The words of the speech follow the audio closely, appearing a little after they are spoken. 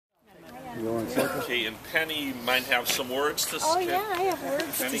Okay, and Penny might have some words to say. Oh yeah, I have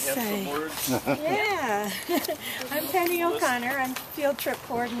words Penny to have say. some words. Yeah. I'm Penny O'Connor. I'm field trip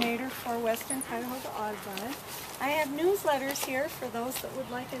coordinator for Western Cuyahoga Audubon. I have newsletters here for those that would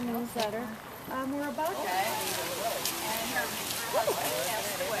like a newsletter. We're about to...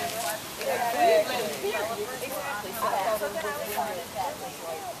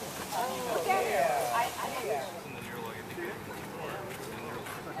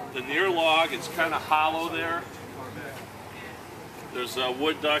 The near log, it's kind of hollow there. There's a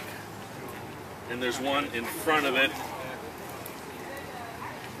wood duck, and there's one in front of it.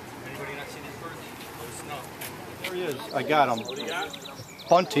 There he is. I got him. What do you got?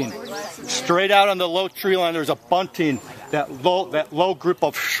 Bunting. Straight out on the low tree line, there's a bunting. That low group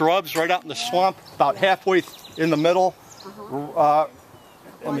of shrubs right out in the swamp, about halfway in the middle.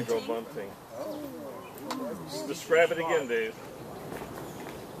 Let me go bunting. Describe it again, Dave.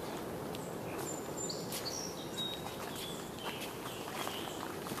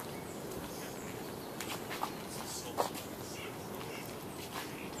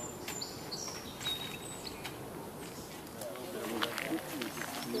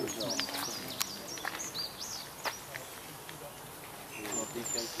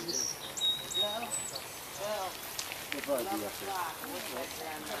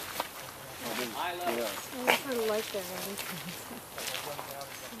 I kind of like that one.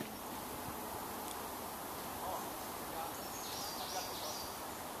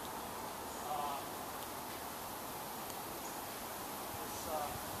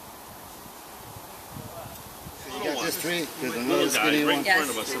 You got this tree, there's another skinny Right one. in front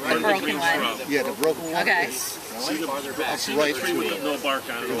of us. The broken one. Yeah, the broken one. Okay. See the right tree with no bark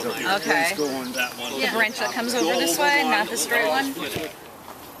on it over here. Okay. That one. The branch that comes over this way, not the straight one?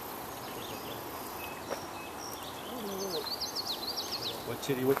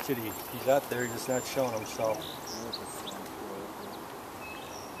 What kitty? He's out there, he's just not showing himself.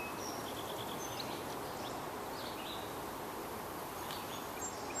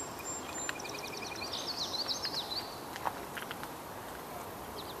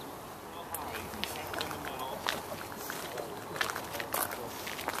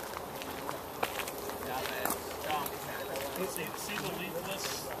 See the leafless?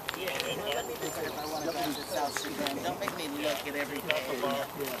 Don't make me look at every day.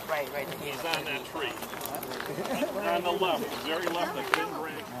 Right. He's on that tree. On the left, the very left, the thin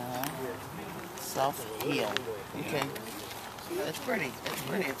branch. Self-heal. Okay. That's pretty.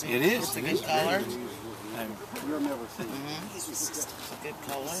 It's It is. It's a good color. You'll never see It's a good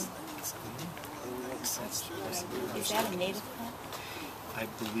color. Is that a native plant? I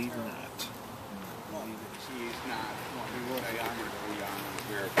believe not. She's not. We would have honored her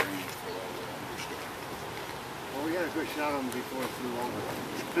wear green for what we understood. Well, we got a good shot on him before it flew over.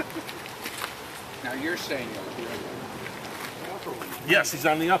 Now you're saying you're Yes, he's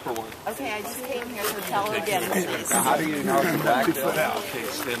on the upper one. Okay, I just came here to tell again. Now how do you know the back? Okay,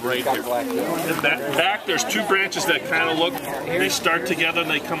 stand right here. In back, there's two branches that kind of look, they start together and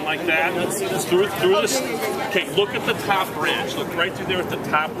they come like that. Through this, okay, look at the top branch. Look right through there at the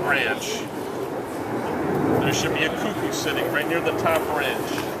top branch. There should be a cuckoo sitting right near the top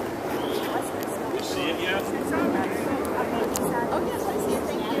branch. You see it yet? Oh yes, I see it.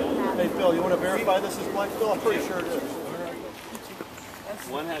 Thank you. Hey Phil, you want to verify this is black Phil? I'm pretty sure it is.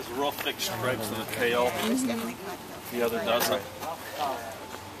 One has real thick stripes in the tail. The other doesn't.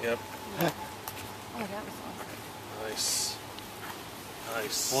 Yep. Nice.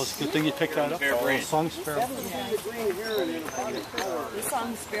 Well, it's a good thing you picked that up. Song sparrow. The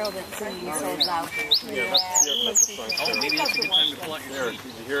song sparrow that's singing so loud. Yeah, that's the song. Oh, maybe it's a good time to pull out your There, did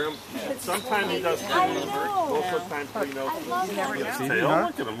you hear him? Sometimes he does. Most of the time, he knows his tail.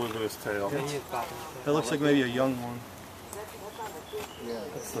 Look at him moving his tail. That looks like maybe a young one.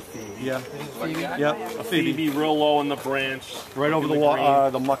 That's the Phoebe. Yeah. Yep. A Phoebe. Phoebe real low in the branch. Right over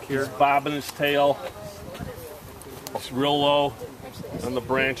the muck here. He's bobbing his tail. It's real low on the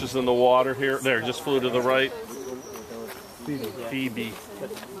branches in the water here. There, just flew to the right. Phoebe.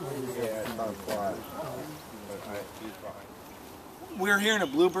 We're hearing a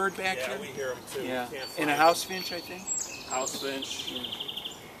bluebird back Yeah, here. we hear him too. Yeah. And a house finch, I think. House finch.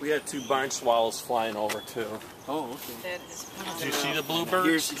 We had two barn swallows flying over too. Oh, okay. Did you see the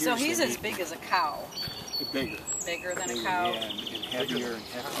bluebird? So he's as big as a cow. Bigger. Bigger than a cow. Yeah, and heavier and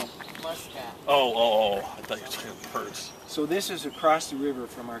heavier. Muscat. Oh. I thought you were saying birds. So this is across the river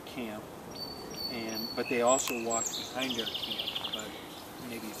from our camp, but they also walk behind our camp, but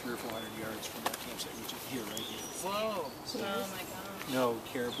maybe 300 or 400 yards from our campsite, which is here, right here. Whoa. Oh my God. No,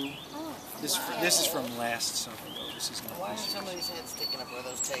 caribou. This is from last summer though. This is not Why are this some of year's. these heads sticking up where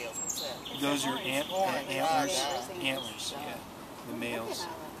those tails? What's that? Those are antlers. Antlers, yeah. The males.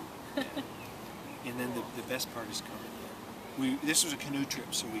 Yeah. And then the best part is coming. This was a canoe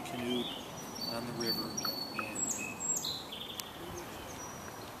trip, so we canoed on the river. And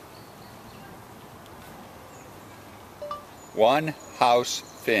One house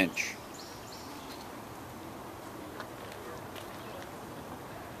finch.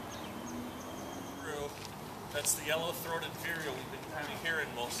 That's the yellow-throated vireo we've been kind of hearing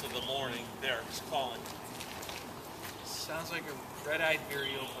most of the morning. There, he's calling. sounds like a red-eyed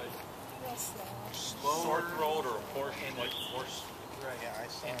vireo, but slower. Sore throat or a horse, like horse. Right, yeah, I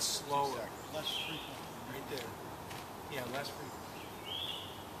saw and slower. Less frequent. Right there. Yeah, less frequent.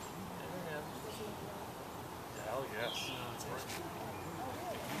 Hell yes.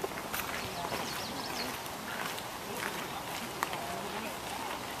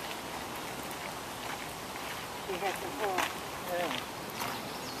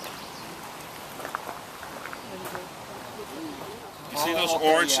 You see those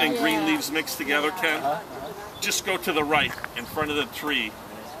orange and green leaves mixed together, Ken? Just go to the right, in front of the tree.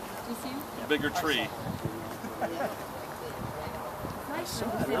 The bigger tree.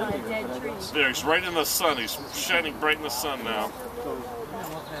 There, he's right in the sun. He's shining bright in the sun now.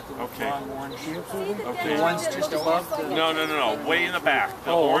 Okay. Okay. The one's just above the... No. Way in the back.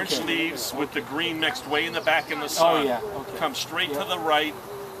 The orange leaves with the green mixed way in the back in the sun. Oh, yeah. Okay. Come straight to the right.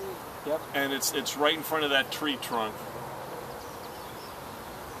 Yep. And it's right in front of that tree trunk.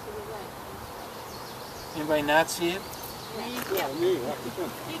 Anybody not see it?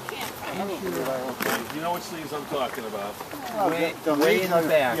 You know which leaves I'm talking about. Way in the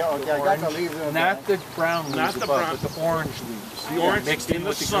back. Yeah, okay, I got the leaves in the Not the brown leaves Not the above, brown. but the orange leaves. The orange mixed in the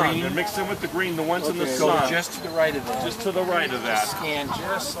with the sun. green. They're mixed in with the green. The ones in the Go sun. just to the right of that. Just to the right of that. Scan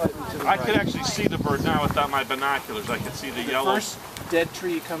just slightly to the I right. could actually see the bird now without my binoculars. I could see the yellow. First dead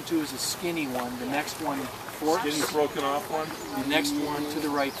tree you come to is a skinny one. The next one forks. Skinny broken off one. The next one to the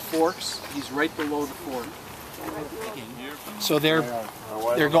right forks. He's right below the fork. So they're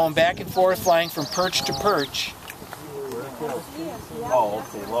going back and forth, flying from perch to perch. Oh,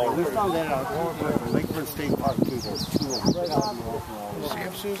 okay, lower. We found that out over Lakeland State Park too. There's two of them. See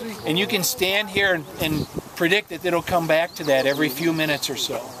him, Susie? And you can stand here and predict that it'll come back to that every few minutes or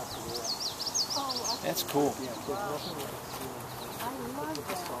so. That's cool.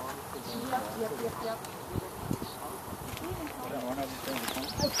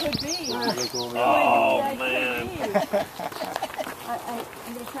 Could be. Oh man.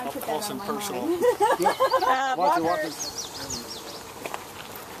 Up close and personal. Watch it. It's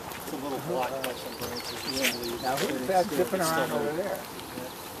a little block by some branches. Now who's that dipping around over there?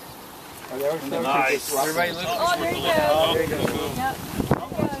 Nice. Everybody look. Oh, there you go. There you go. Yep.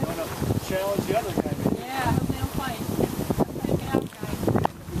 Challenge the other guy. Yeah, hope they don't fight. Take it out, guys.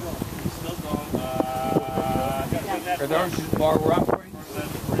 Still going. Are those more rough?